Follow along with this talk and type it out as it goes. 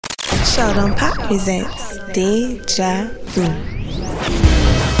Sheldon Pop presents Deja Vu.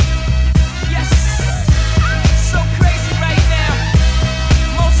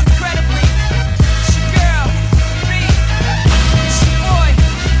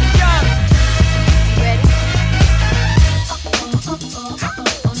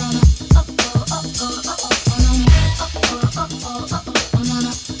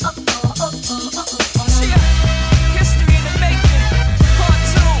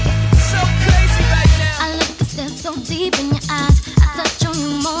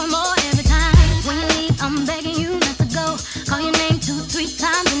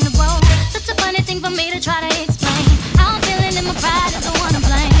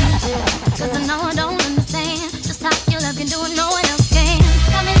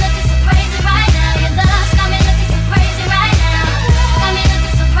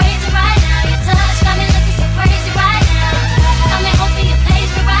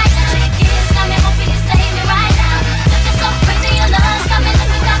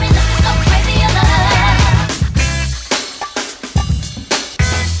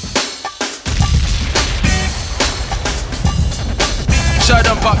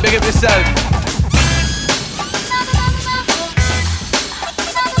 Sheldon Pop, big up yourself.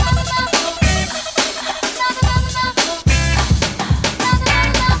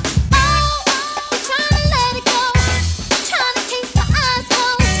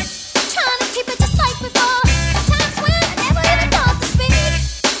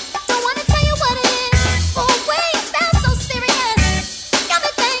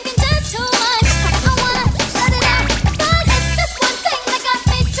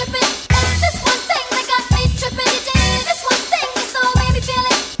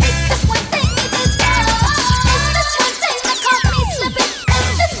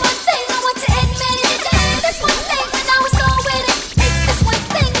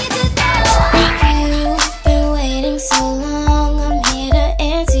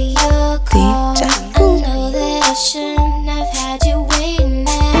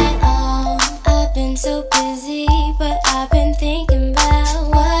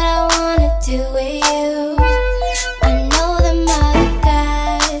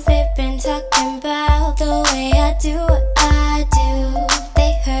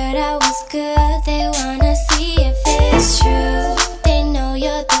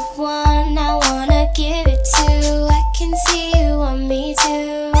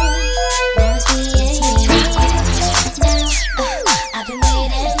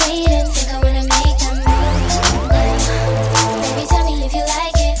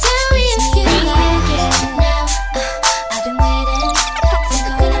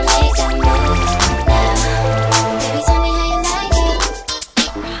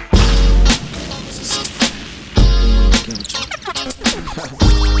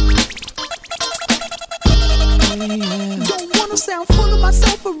 Don't wanna sound full of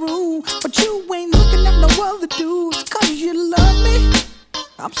myself or rude, but you ain't looking at no other dudes. Cause you love me.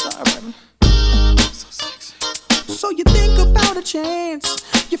 I'm sorry, baby. So sexy. So you think about a chance.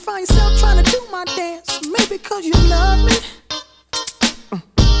 You find yourself trying to do my dance. Maybe cause you love me.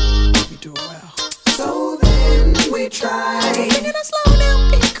 You do it well. So then we try. Sing it slow down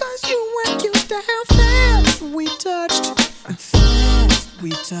because you weren't used to how fast we touched. Fast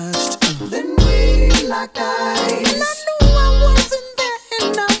we touched. Then we locked eyes. And I knew I wasn't there,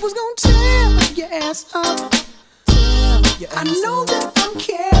 and I was gonna tear your ass up. I know that I'm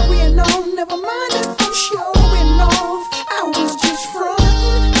carrying on. Never mind if I'm showing off. I was just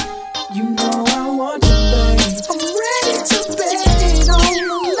frontin'. You know I want you, babe. I'm ready to bet on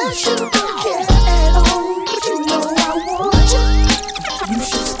unless you don't care at all. But you know I want you. You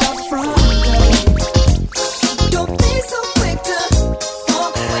should stop frontin', babe. Don't be so quick to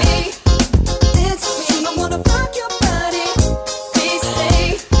walk away. It's me. I wanna rock your body. Please stay.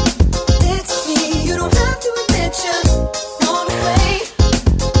 It's me. You don't have to admit you wanna play.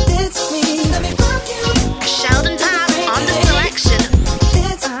 It's me. Let me rock you. Sheldon Pop on the selection.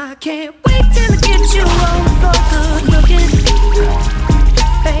 I can't wait till I get you on the floor, good looking.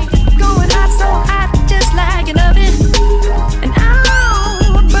 Hey, going hot, so hot, just like an oven. And I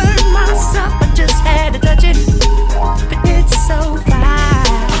burn myself, I just had to touch it. But it's so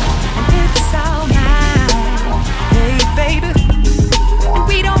fine, and it's all mine. Hey, baby, and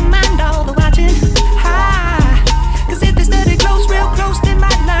we don't mind all the watching. Cause if they study close, real close, they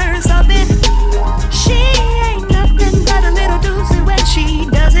might learn something. She ain't nothing but a little doozy when she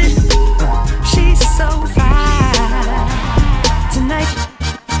does it. She's so fine tonight.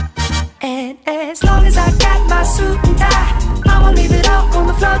 And as long as I got my suit and tie, I'ma leave it all on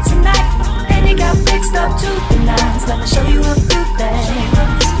the floor tonight. And you got fixed up to the nines. Let me show you a few things.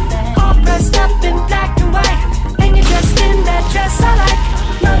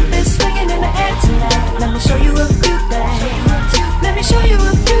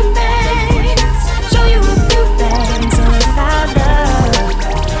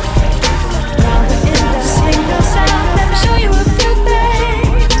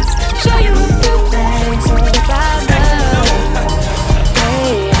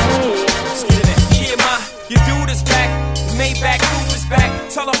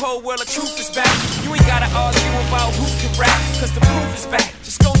 Tell the whole world the truth is back. You ain't gotta argue about who can rap, cause the proof is back.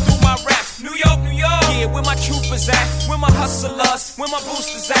 Just go through my rap. New York, New York. Yeah, where my troopers at? Where my hustlers? Where my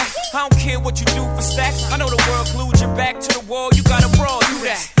boosters at? I don't care what you do for stacks. I know the world glued your back to the wall. You gotta brawl, do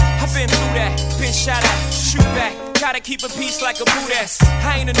that. I've been through that, been shot at, shoot back. Gotta keep a peace like a Buddhist.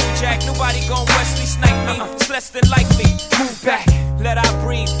 I ain't a new jack, nobody gon' Wesley snipe me. It's less than likely. Move back, let I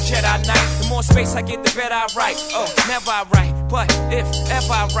breathe, Jedi Knight. The more space I get, the better I write. Oh, never I write, but if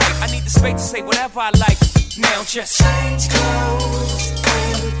ever I write, I need the space to say whatever I like. Now just change clothes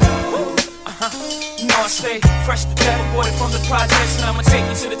and go. You know I stay fresh to death, aborted from the projects, and I'ma take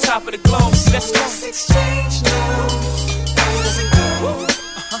you to the top of the globe. Let's go. Exchange now.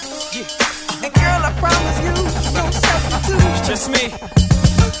 And girl, I promise you, don't substitute. It's just me.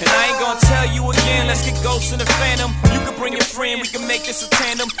 And I ain't gonna tell you again, let's get Ghosts in the Phantom. You can bring your friend, we can make this a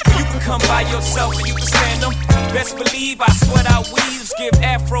tandem. Or you can come by yourself and you can stand them. Best believe I sweat out weaves, give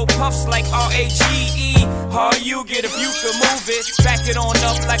afro puffs like R-A-G-E. How you get if you can move it, back it on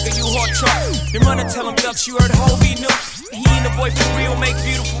up like a U-Haul truck. Then run and tell him ducks you heard Hovey knew. He ain't a boy for real, make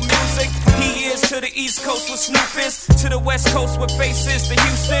beautiful music. He is to the East Coast with Snoop is, to the West Coast with Faces to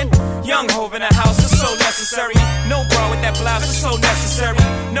Houston. Young Hov in the house, it's so necessary. No bra with that blouse, it's so necessary.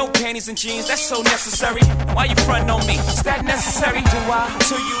 No panties and jeans, that's so necessary. Why you frontin' on me? Is that necessary? Do I?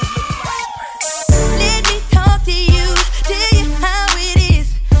 To you? Let me talk to you, tell you how it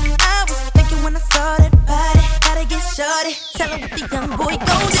is. I was thinking when I saw that body, gotta get shorty. Tell her what the young boy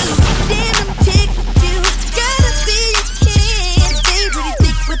gon' do. Damn them chicks with you, gotta be a kid. Stay pretty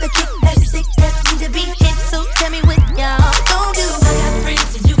thick with a kick that's sick, that's need to be hit. So tell me what y'all gon' do. I got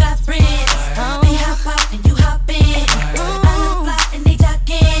friends and you got friends. They hop out and you hop in. I look fly and they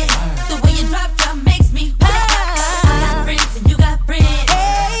jogging. The way you drop makes me wet. I got friends and you got friends.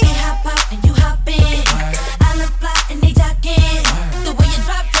 They hop out and you hop in. I look fly and they jogging. The way you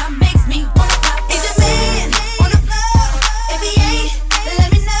drop makes me wanna pop. Is a man on the floor? If he ain't, let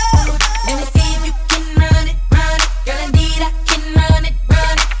me know. Let me see if you can run it, run it. Girl, indeed I can run it,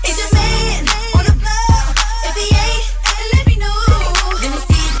 run it. Is a man on the floor? If he ain't, let me know. Let me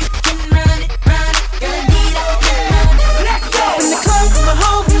see if you can run it, run it. Girl, indeed I can run it. Let's go. In the club with my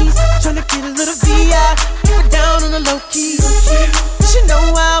homies, tryna get a little VI. We're down on the low key. You should know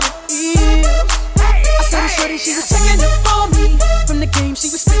how it feels. I saw the shorty, she was checking up for me. From the game, she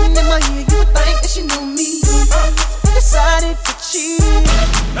was spitting in my ear. You would think that she knew me. Decided to cheat.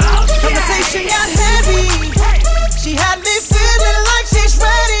 Conversation got heavy. She had me feeling like she's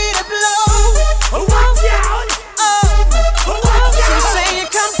ready to blow. Watch out! She was saying,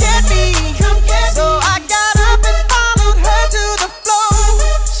 come get me. So I got up and followed her to the floor.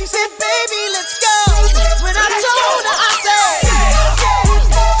 She said, baby, let's go. When I told her, I said,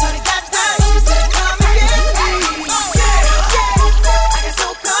 shorty got time, she said, come and get me. I got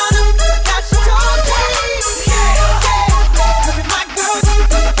so caught up, got you told me. Look at my girl, she's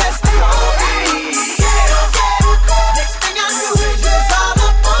the best of me. Next thing I knew, she was all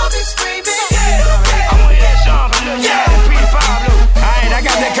up on me screaming. I want that song from Lil Jon and P. Pablo. Alright, I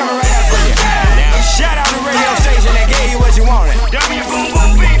got that coming right up for you. Now, shout out the radio station that gave you what you wanted. W Boom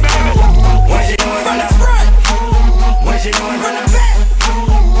Boom B, baby. What you doing from the front? What you doing from the back?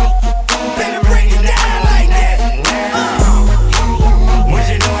 Baby, break it down like that. What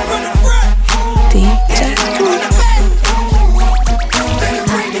you doing from the front? DJ From the back? Baby,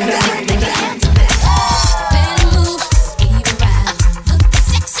 break it down. Better move, keep it right. Lookin'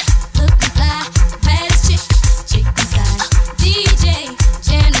 sexy, lookin' fly. Baddest chick inside. DJ,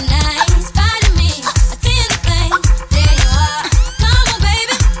 Gemini, inspired me. Attend the thing, there you are. Come on,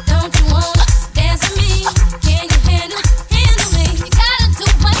 baby, don't you wanna dance with me? Can you handle me? You gotta do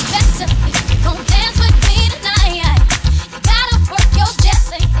much better if you gon' dance with me tonight. You gotta work your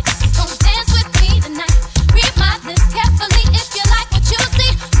jelly if you gon' dance with me tonight. Read my lips carefully if you like what you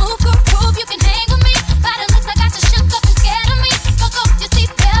see. Move, groove, you can hang with me. By the looks, I got you shook up and scared of me. Fuck up your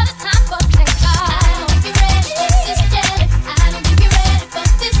seatbelt, it's time for takeoff. I don't think you're ready for this jelly. I don't think you're ready for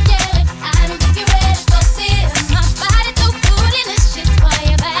this jelly. I don't think you're ready for this. My body too good and this shit's for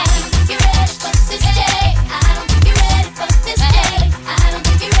you, babe. I don't think you're ready for this jelly. I don't think you're ready for this jelly. I don't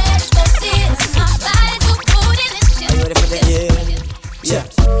think you're ready for this. My body too good and this shit's for you. Yeah.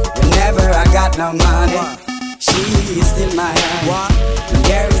 Whenever I got no money, she is still my one.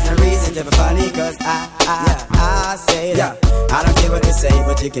 There is no reason to be funny, cause I say that. I don't care what you say,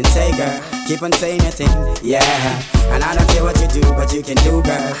 but you can say, girl. Keep on saying your thing, yeah. And I don't care what you do, but you can do,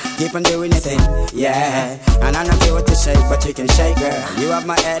 girl. Keep on doing your thing, yeah. And I don't care what you shake, but you can shake, girl. You have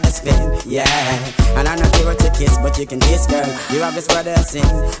my head to spin, yeah. And I don't care what you kiss, but you can kiss, girl. You have this brother sing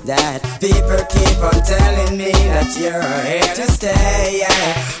that. People keep on telling me that you're here to stay,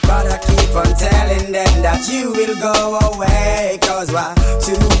 yeah. But I keep on telling them that you will go away. Cause why?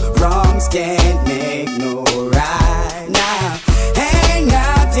 Two wrongs can't make no right. Now, ain't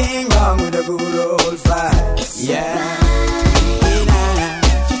nothing wrong with a good old fight. It's yeah.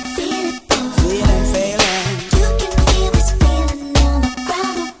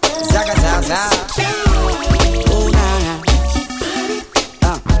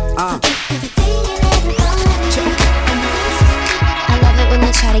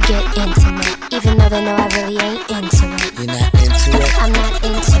 Try to get intimate, even though they know I really ain't into it. You're not into it? I'm not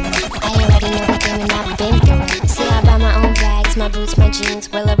into it. I already know the game and I've been through it. See, I buy my own bags, my boots, my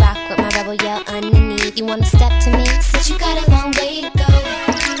jeans. Will I rock with my rebel yell underneath? You wanna step to me? Said you got a long way to go.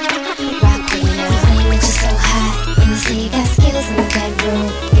 Rock with me now. You claim that you're so hot, and you say you got skills in the bedroom.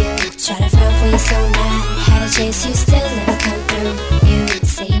 You try to front when you're so not. Had a chase, you still never come through. You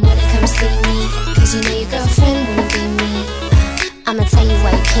say you wanna come see me, cause you know your girlfriend wanna be me. I'ma tell you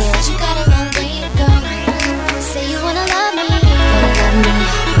why you can't. Said you got a long way to go. Say you wanna love me,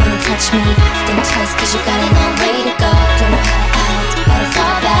 wanna touch me. Think twice cause you got a long way to go. Don't know how to act, better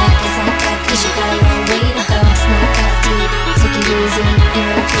fall back. It's like that cause you got a long way to go. It's not that deep, take it easy. You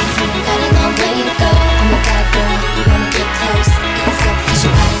wanna please me, got a long way to go. I'm a bad girl, you wanna get close. It's up cause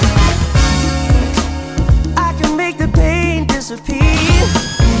you got a long way to go. I can make the pain disappear,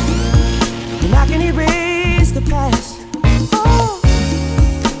 and I can erase the past.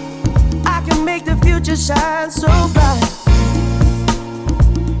 Make the future shine so bright,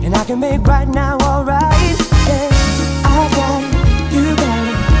 and I can make right now alright. Yeah, I got it, you got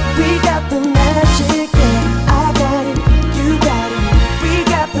it, we got the magic. Yeah, I got it, you got it, we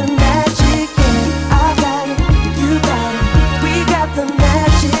got the magic. Yeah, I got it, you got it, we got the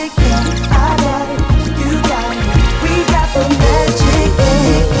magic. Yeah, I got it, you got it, we got the magic. Yeah.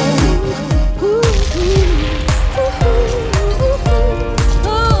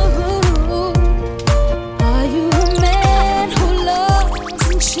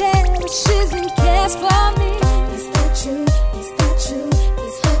 For me, is that true? Is that true?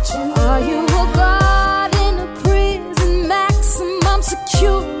 Is that true? Are you a guard in a prison, maximum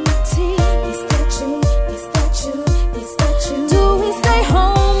security? Is that true? Is that true? Is that true? Do we stay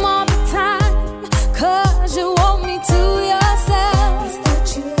home all the time? Cause you want me to yourself? Is that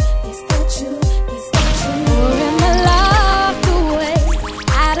true? Is that true? Is that true? Or am I locked away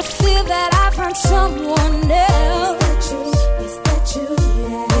out of fear that I find someone else? Is that true? Is that true?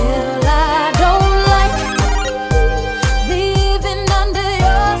 Yeah. Well, I don't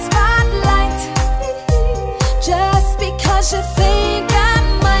you think I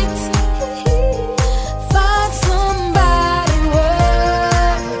might find somebody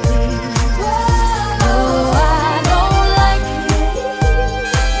worthy. Oh, I don't like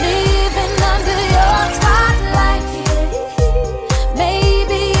living under your spotlight.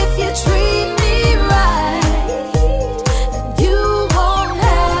 Maybe if you treat me right, you won't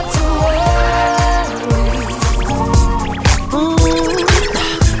have to worry.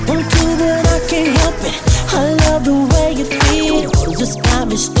 Won't do that, I can't help it. I love the way you feel. Just got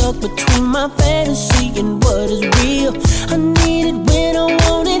me stuck between my fantasy and what is real. I need it when I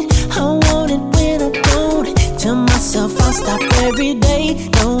want it when I don't. Tell myself I'll stop every day,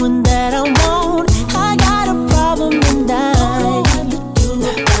 knowing that I won't. I got a problem and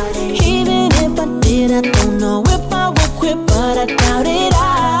even if I did, I don't know if I would quit, but I doubt it.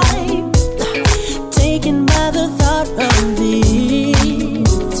 I'm taken by the thought of it,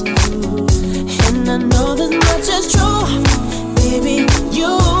 and I know this much is true. Baby,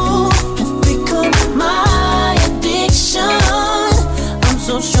 you have become my addiction. I'm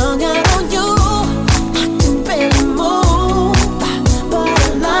so strung out on you, I can barely move, but I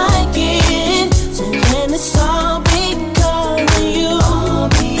like it. And it's all because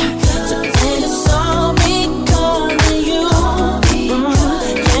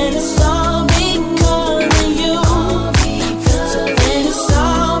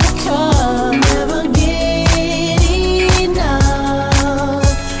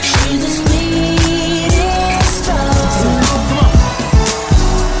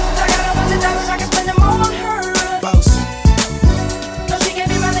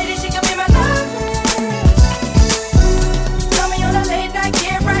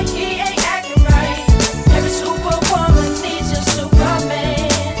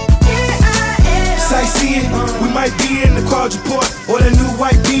Georgia port. Or that new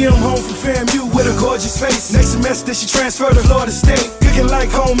white BM home from FAMU with a gorgeous face. Next semester she transferred to Florida State. Cooking like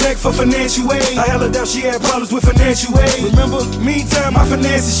home ec for financial aid. I held her down, she had problems with financial aid. Remember, meantime, my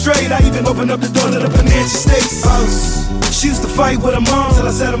finances straight. I even opened up the door to the financial states. She used to fight with her mom till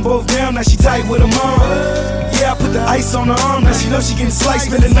I set them both down. Now she tight with her mom. Yeah, I put the ice on her arm. Now she knows she getting sliced,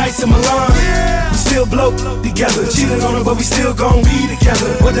 spending nights in Milan. We still blow together. Cheated on her, but we still gon' be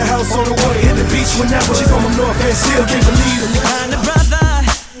together. Put the house on the water, hit the beach whenever. She from the north and still can't believe it. I'm the brother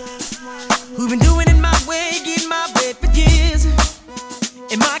who been doing it my way, getting my way for years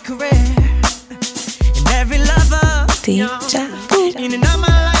in my career. And every lover, in and out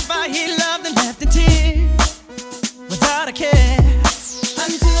my life, I hear love and left in tears without a care.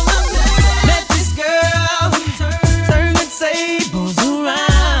 Until I met this girl, turned and sables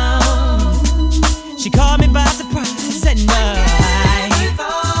around. She caught me by surprise at night. I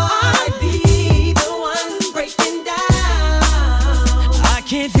thought I'd be the one breaking down. I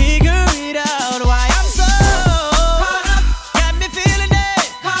can't figure it out why I'm so caught up. Got me feeling it.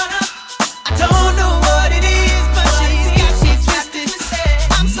 Caught up. I don't know what it is, but she's got me twisted.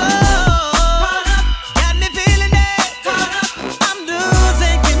 I'm so caught up. Got me feeling it. Caught up. I'm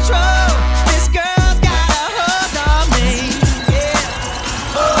losing control. This girl's got a hold on me.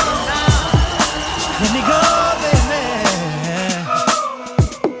 Yeah. Oh, now let me go, baby.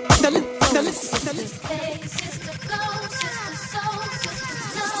 Now listen.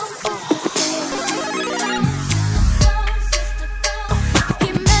 He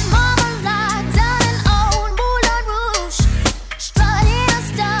met Marmalade down in old Moulin Rouge, strutting her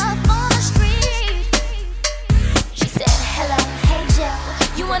stuff on the street. She said, "Hello, hey Joe,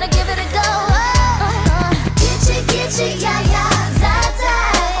 you wanna give it a go?" Gitchy, yeah, yeah, Zata.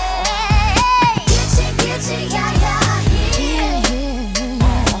 Gitchy, yeah, yeah,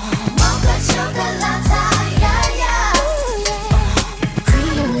 Mocha chocolate, yeah, yeah.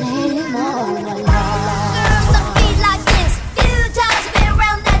 Created Marmalade. Girls don't be like this. Few times I've been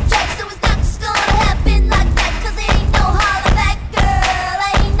around that track, so it's not just gonna happen like that. 'Cause ain't no holler back, girl.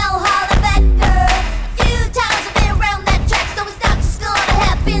 Ain't no holler back, girl. Few times I've been around that track, so it's not just gonna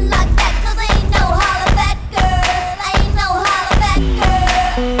happen like that. 'Cause ain't no holler back, girl. Ain't no holler back, girl.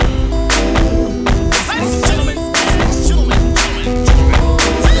 Ladies and gentlemen,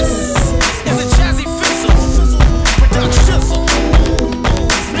 this is a Jazzy Fizzle production.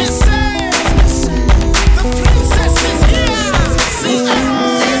 This the princess is here.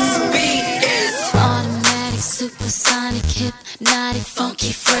 This beat is Automatic, supersonic, hypnotic,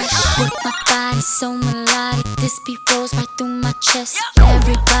 funky, fresh. With my body so melodic, this beat rolls right through my chest.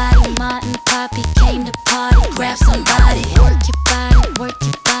 Everybody, Martin, Poppy came to party. Grab somebody, work your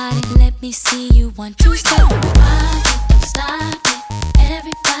body, let me see you 1, 2, step. Rock it, don't stop it.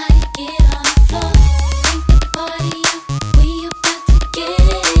 Everybody get on the floor. Bring the party up, we about to get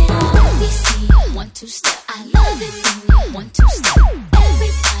it on. Let me see you 1, 2, step. I love it when you 1, 2, step.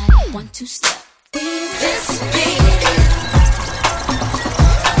 Everybody 1, 2, step. this beat is.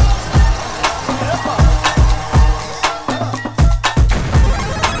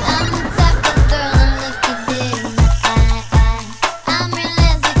 I'm the type of girl look at this. I'm real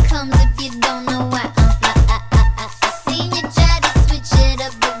as it comes if you don't know why I'm fly. I seen you try to switch it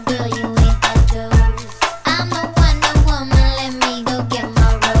up, but girl, you ain't that dope. I'm the Wonder Woman, let me go get my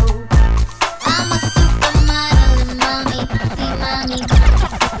robe. I'm a supermodel and mommy, see mommy.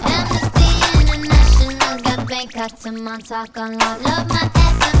 Amnesty International got Bangkok to Montauk on lock. Love my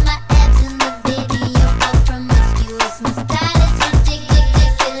ass and my abs in the video, all promiscuous. My style is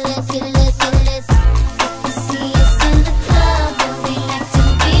ridiculous. If you see us in the club, then we like to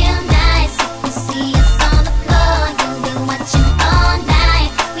feel nice. If you see us on the floor, you'll be watching all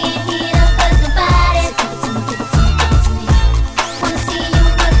night. We ain't here to hurt nobody. So give it to me, give it to me, give it to me. Wanna see you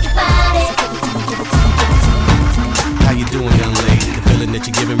work your body. So give it to me, give it to me, give it to me. How you doing, young lady? The feeling that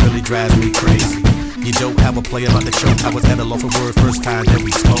you're giving really drives me crazy. You don't have a play about the choke. I was at a loaf of word first time that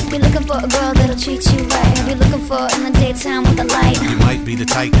we spoke. You're looking for a girl that'll treat you right. You're looking for in the daytime with the light. You might be the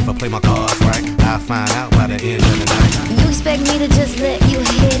type if I play my cards right. I'll find out by the end of the night. You expect me to just let you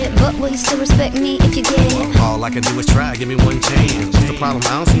hit it, but will you still respect me if you get it? All I can do is try, give me one chance. What's the problem? I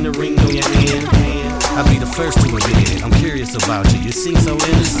don't see the ring on your hand. I'll be the first to admit I'm curious about you. You seem so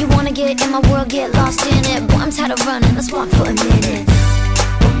innocent. You wanna get in my world, get lost in it. Boy, I'm tired of running, let's walk for a minute.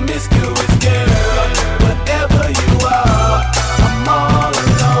 Promiscuous girl, whatever you are, I'm all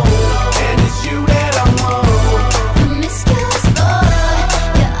alone, and it's you that I want. Promiscuous boy,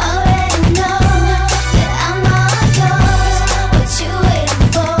 you already know that I'm all yours. What you waiting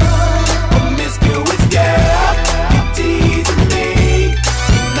for? Promiscuous girl, you teasing me.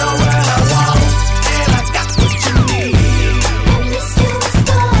 You know what I want, and I got what you need.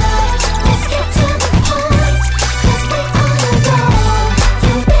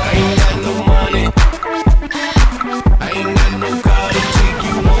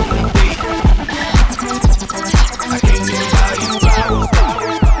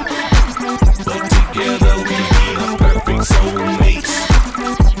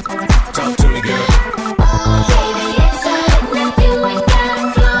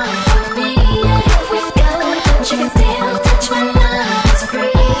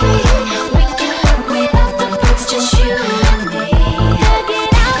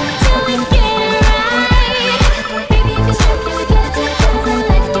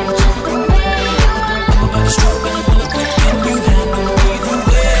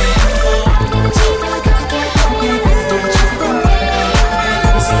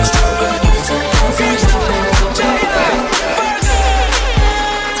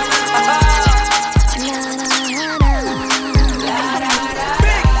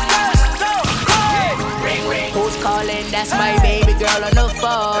 girl on the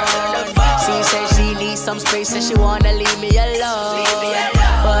phone. She said she needs some space and she wanna leave me alone.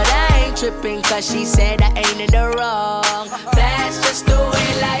 But I ain't tripping cause she said I ain't in the wrong. That's just the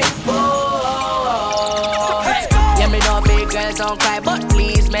way life goes. Yeah, me know big girls don't cry, but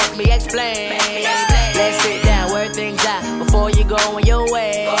please make me explain. Let's sit down, work things out before you go on your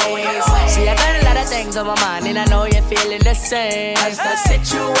way. See, I got a lot of things on my mind and I know you're feeling the same. Cause the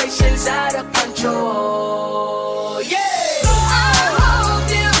situation's out of control. Yeah!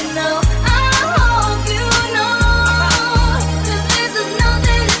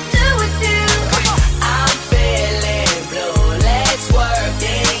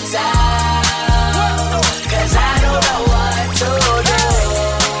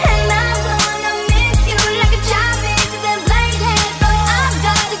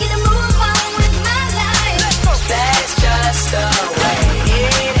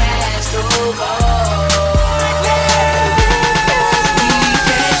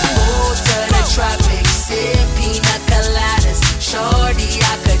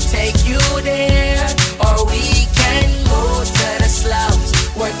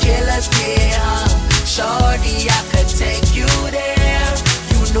 Shorty, I could take you there.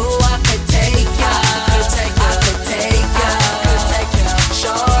 You know I could take ya. I could take ya.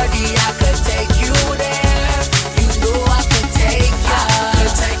 Shorty, I could take you there. You know I could take ya. I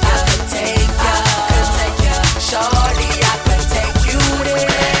could take ya. Shorty, I could take you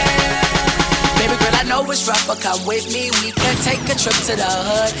there. Baby girl, I know it's rough, but come with me. We can take a trip to the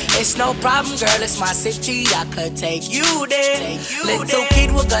hood. It's no problem, girl, it's my city. I could take you there. Little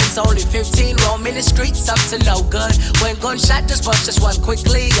kid with guns, only 15, roaming the streets up to no good. When gunshot just bust just one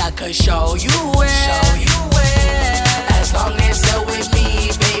quickly, I could show you where. As long as you're with me,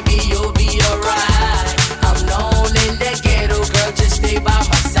 baby, you'll be alright. I'm known in the ghetto, girl, just stay by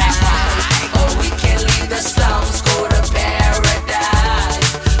my side. Or we can leave the slums, go to paradise.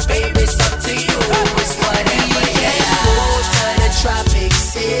 Baby, it's up to you, it's whatever you like. Go to the tropics,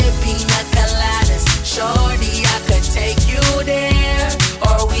 sip pina coladas. Shorty, I could take you there.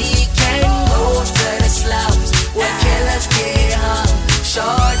 Or we can go to the slums where killers get hung.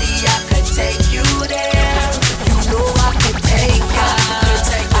 Shorty, I could take you there. You know I could take ya.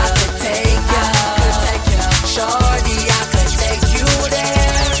 I could take ya. Shorty, I could take you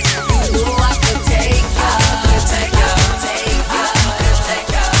there. You know I could take ya.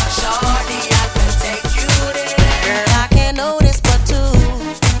 Shorty, I could take you there. Girl, I can't notice but to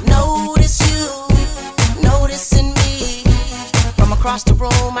notice you, noticing me. From across the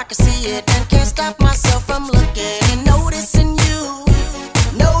room, I can see it and can't stop myself from looking and noticing you,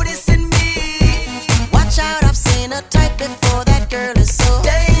 noticing me. Watch out, I've seen a type before. That girl is so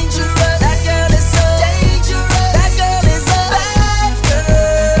dangerous. That girl is so dangerous. That girl is a bad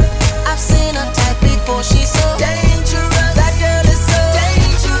girl. I've seen a type before. She's so dangerous. That girl is so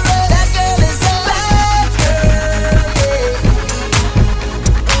dangerous. That girl is a bad girl. Yeah.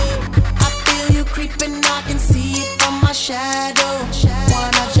 I feel you creeping, I can see it from my shadow.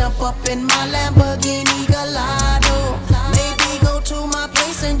 Wanna jump up in my Lamborghini Gallardo. Maybe go to my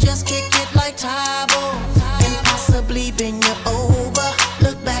place and just kick it like Tybo. And possibly bend you over.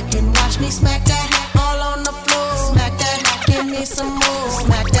 Look back and watch me smack that all on the floor. Smack that, give me some more.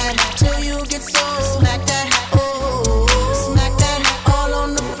 Smack that till you get sore. Smack that, oh, smack that all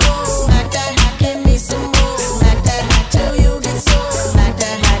on the floor. Smack that, give me some more. Smack that till you get sore. Smack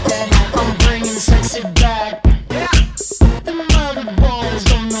that. I'm bringing sexy back. The mother boys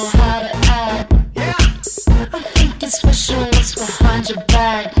don't know how to act. I think it's special what's behind your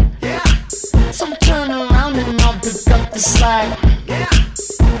back. So turn around and I'll pick up the slack.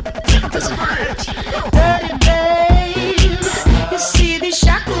 Dirty babe, you see these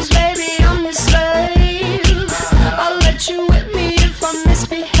shackles, baby, I'm your slave. I'll let you whip me if I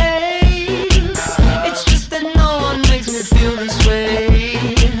misbehave. It's just that no one makes me feel this way.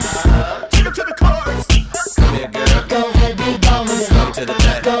 Take it to the chorus. Come here, girl. Go ahead, be gone with it. Come to the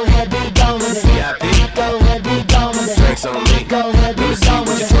back. Go ahead, be gone with it. VIP. Go ahead, be gone with it. Drinks on me. Go ahead, be gone What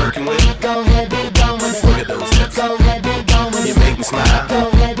with you it. twerking with? Go ahead, be gone with it. Look at those hips. Go ahead, be gone with it. You make me smile. Go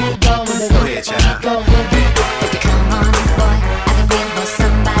ahead, be gone with it. Go ahead, child. Go ahead, be Come on, boy, I can be for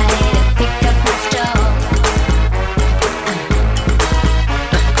somebody to pick up my straw.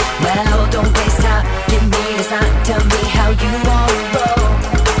 Well, don't waste time, give me the sign, tell me how you want to roll.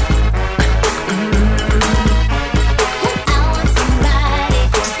 I want somebody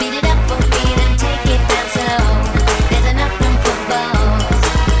to speed it up for me, then take it down slow. There's enough room for both.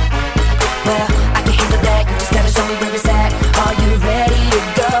 Well, I can handle that, you just gotta show me where it's at. Are you ready to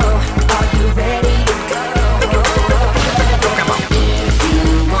go?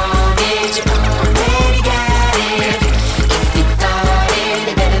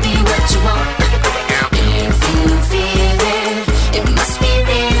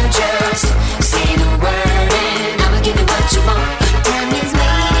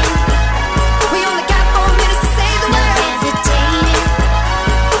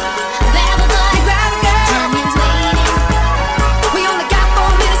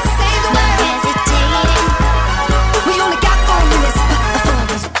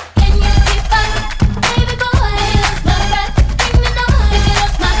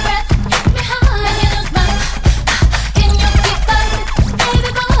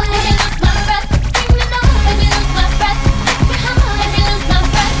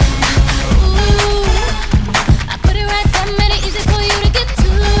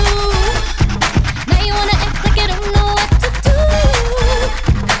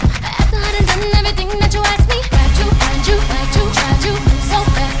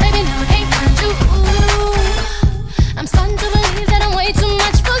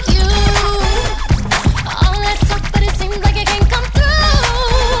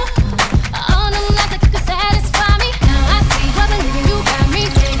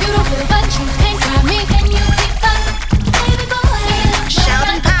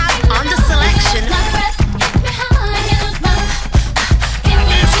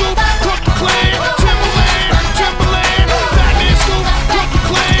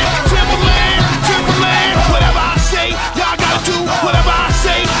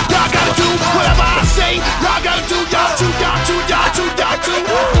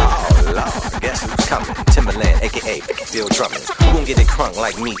 still drumming. Who gon' get it crunk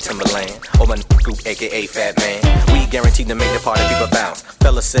like me, Timberland? Or my group, aka Fat Man. We guaranteed to make the party people bounce.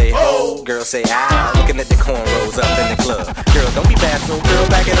 Fellas say ho, girls say ah. Looking at the cornrows up in the club. Girl, don't be bashful, girl,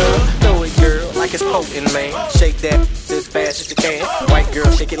 back it up. Throw it, girl, like it's potent, man. Shake that as fast as you can. White girl,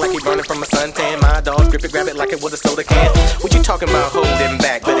 shake it like you running from a suntan. My dog, grip it, grab it like it was a soda can. What you talking about holding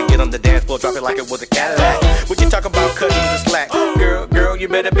back? Better get on the dance floor, drop it like it was a Cadillac. What you talking about cutting the slack? Girl, you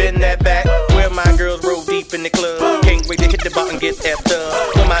better bend that back. Where my girls roll deep in the club. Can't wait to hit the button, get effed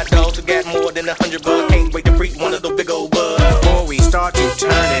up. For my dogs who got more than 100 bucks. Can't wait to freak one of those big old bugs. Before we start to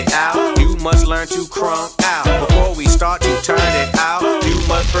turn it out, you must learn to crunk out. Before we start to turn it out, you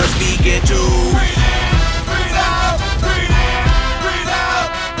must first begin to breathe in, breathe out, breathe in, breathe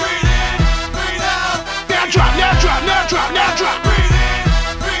out, breathe in, breathe out. Now drop, now drop, now drop, now drop. Breathe in,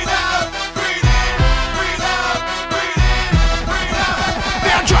 breathe out, breathe in, breathe out, breathe in, breathe out.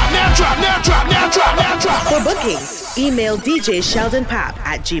 Now drop, now drop, now drop, now drop, now drop. For bookings, email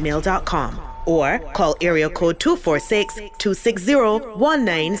djsheldonpap@gmail.com or call area code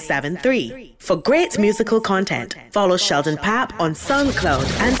 246-260-1973. For great musical content, follow Sheldon Pap on SoundCloud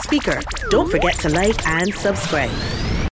and Speaker. Don't forget to like and subscribe.